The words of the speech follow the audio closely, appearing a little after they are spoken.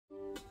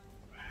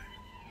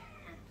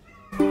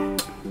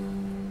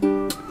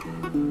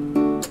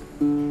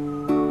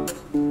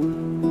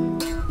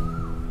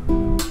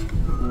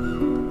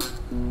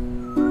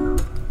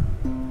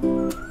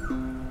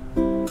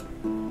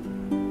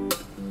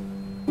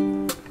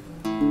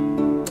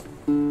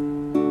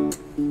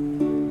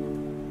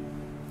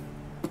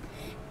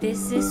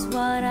This is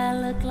what I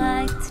look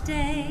like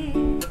today,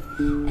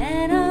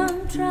 and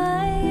I'm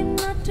trying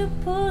not to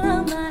pull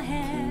out my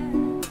hair.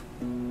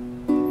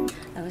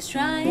 I was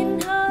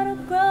trying hard to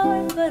grow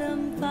it, but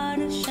I'm far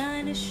too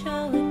shy to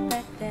show it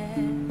back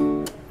there.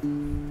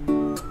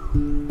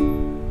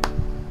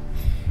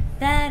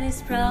 That is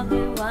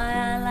probably why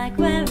I like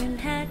wearing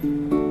hat.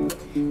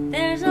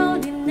 There's no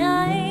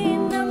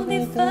denying I'm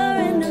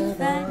different in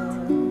fact.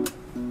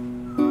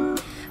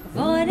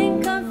 Avoiding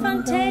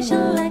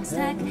confrontation like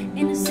stack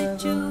in a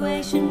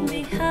situation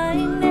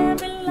behind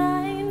every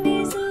line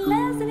is a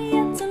lesson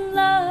yet to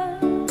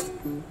learn.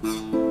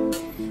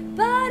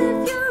 But if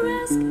you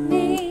ask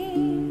me,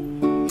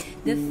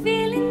 the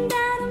feeling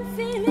that I'm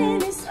feeling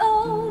is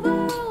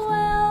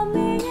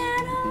overwhelming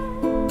and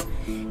all.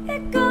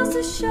 It goes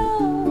to show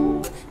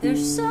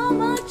there's so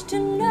much to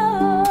know.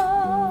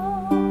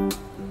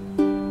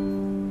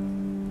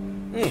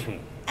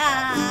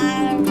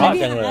 เพราะ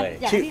จังเลย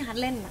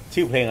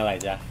ชื่อเพลงอะไร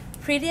จ๊ะ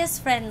Prettiest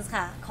Friends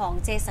ค่ะของ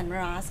เจสันม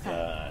ราสค่ะ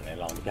ใน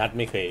ลองพี่ฮัท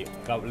ไม่เคย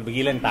ก็เมื่อ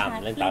กี้เล่นตาม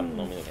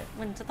น้องไม่เคย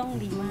มันจะต้อง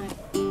ดีมาก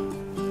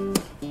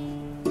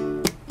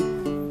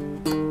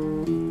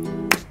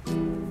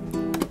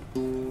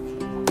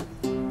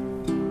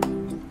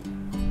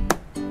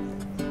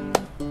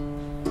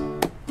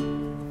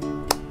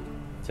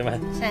ใช่ไหม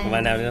ประมา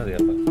ณแนวนี้เดี๋ย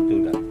วดู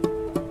กัน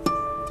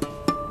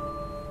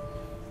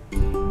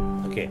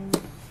โอเค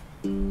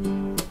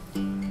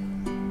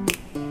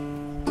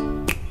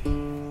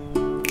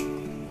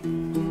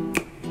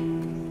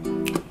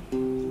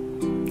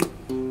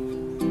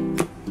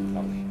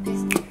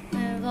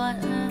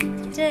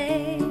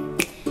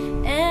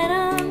And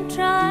I'm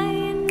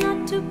trying not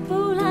to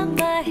pull out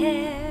my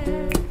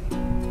hair.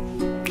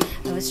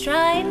 I was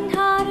trying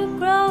hard to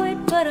grow it,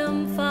 but I'm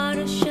far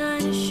too shy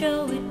to show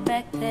it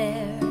back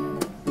there.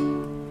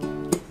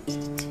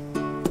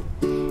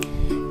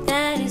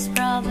 That is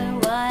probably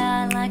why I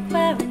like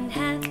wearing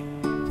hat.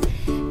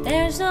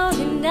 There's no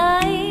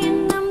denying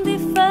I'm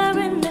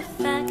different in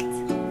fact.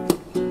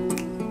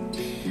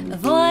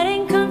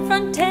 Avoiding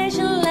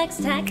confrontation like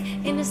stack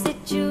in a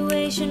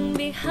situation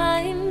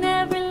behind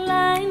every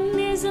line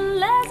is a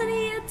lesson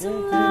yet to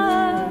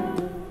learn.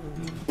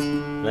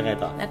 แล้วไง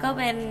ต่อแล้วก็เ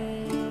ป็น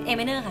A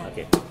minor ค่ะ โอเค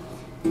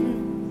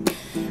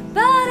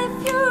But if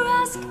you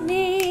ask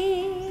me,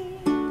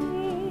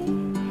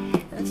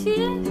 if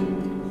you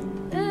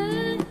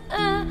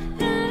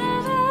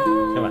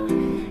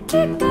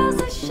it goes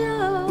to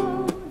show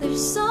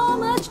there's so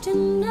much to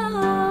know.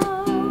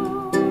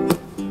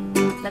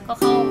 แล้วก็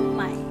เข้าใ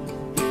หม่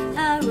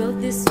I wrote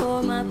this for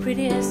my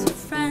prettiest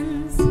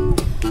friends,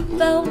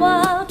 but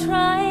while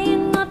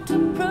trying not to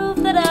prove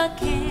that I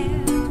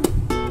care,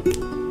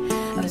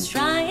 I was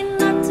trying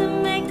not to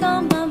make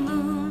all my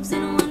moves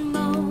in one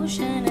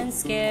motion and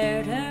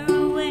scared her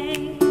away.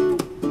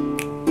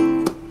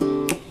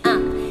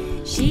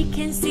 She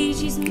can see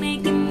she's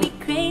making me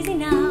crazy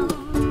now.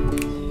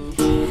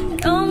 I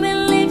don't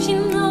believe she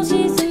knows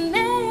she's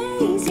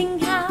amazing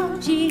how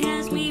she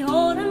has me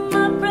holding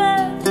my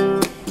breath.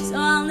 So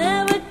I'll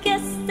never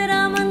guess that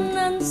I'm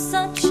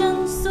such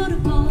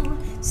unsuitable,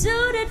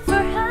 suited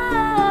for her.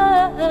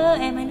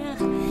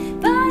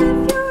 But if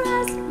you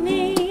ask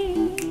me,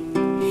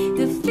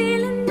 the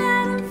feeling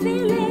that I'm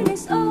feeling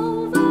is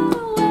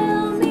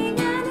overwhelming.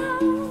 I know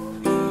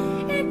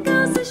it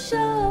goes to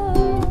show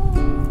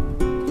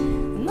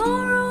the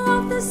moral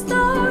of the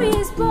story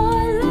is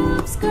boy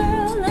loves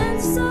girl, and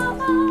so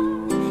on.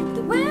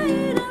 The way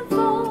it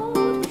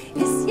unfolds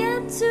is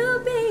yet to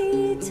be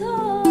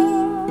told.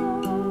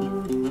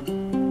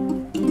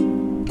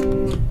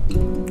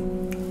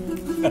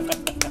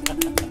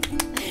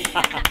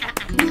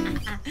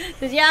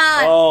 สุดยอ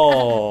ด โอ้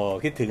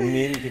คิดถึง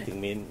มิ้น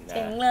เ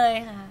จ๋งเลย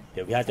ค่ะเ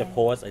ดี๋ยวพี่อาจจะโพ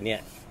สอันเนี้ย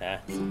นะ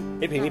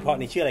เพลงนี้เพราะ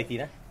นี่ชื่ออะไรที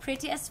นะ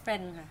Prettiest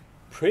Friend ค่ะ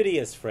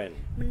Prettiest Friend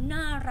มัน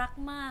น่ารัก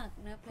มาก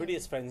นะ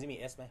Prettiest Friend ที่มี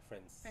S ไหม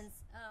Friends